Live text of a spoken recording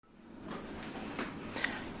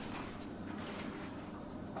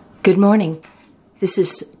Good morning. This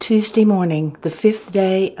is Tuesday morning, the 5th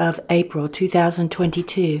day of April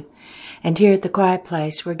 2022, and here at the Quiet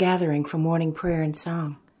Place we're gathering for morning prayer and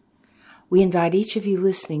song. We invite each of you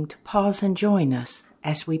listening to pause and join us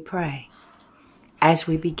as we pray, as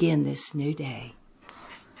we begin this new day.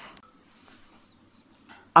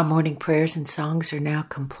 Our morning prayers and songs are now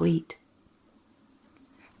complete,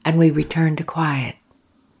 and we return to quiet,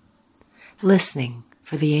 listening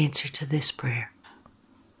for the answer to this prayer.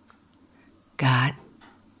 God,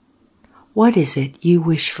 what is it you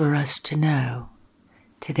wish for us to know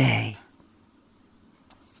today?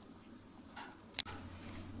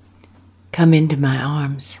 Come into my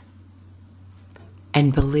arms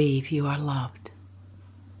and believe you are loved.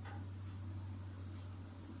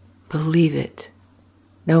 Believe it,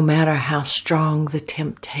 no matter how strong the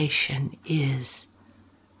temptation is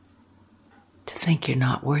to think you're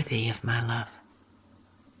not worthy of my love.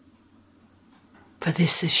 For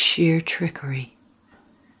this is sheer trickery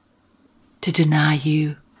to deny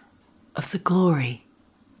you of the glory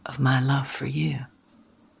of my love for you.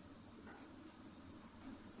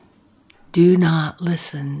 Do not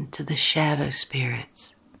listen to the shadow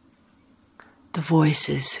spirits, the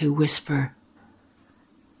voices who whisper,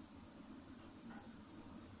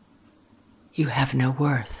 you have no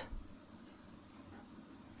worth.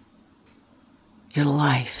 Your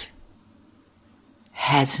life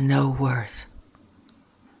has no worth.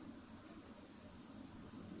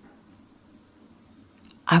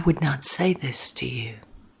 I would not say this to you.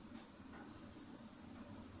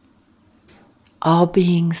 All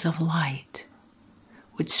beings of light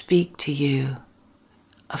would speak to you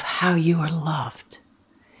of how you are loved,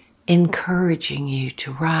 encouraging you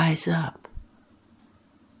to rise up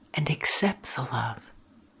and accept the love.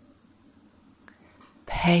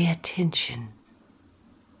 Pay attention.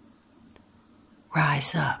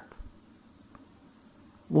 Rise up.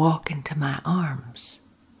 Walk into my arms,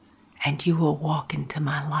 and you will walk into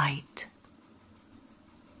my light.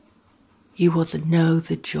 You will know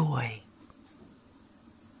the joy.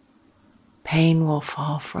 Pain will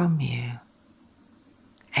fall from you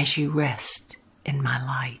as you rest in my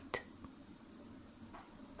light.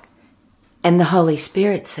 And the Holy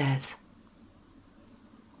Spirit says,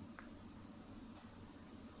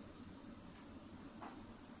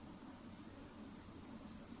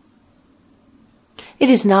 it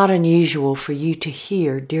is not unusual for you to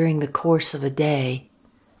hear during the course of a day,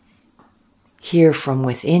 hear from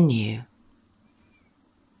within you,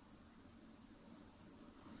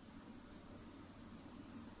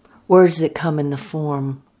 words that come in the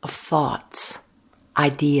form of thoughts,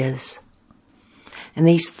 ideas. And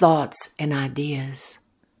these thoughts and ideas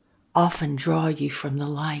often draw you from the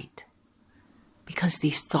light because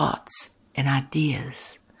these thoughts and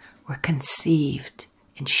ideas were conceived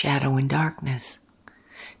in shadow and darkness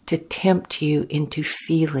to tempt you into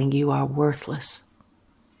feeling you are worthless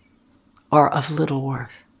or of little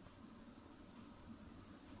worth,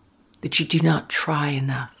 that you do not try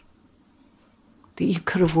enough, that you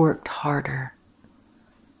could have worked harder,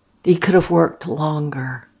 that you could have worked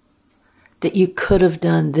longer, that you could have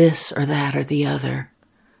done this or that or the other,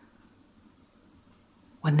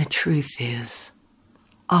 when the truth is,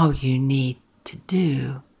 all you need to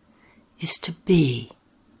do is to be,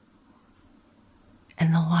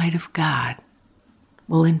 and the light of God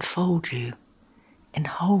will enfold you and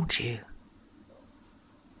hold you.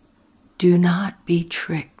 Do not be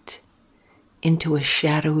tricked into a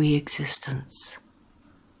shadowy existence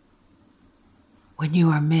when you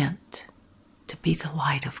are meant to be the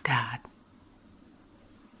light of God.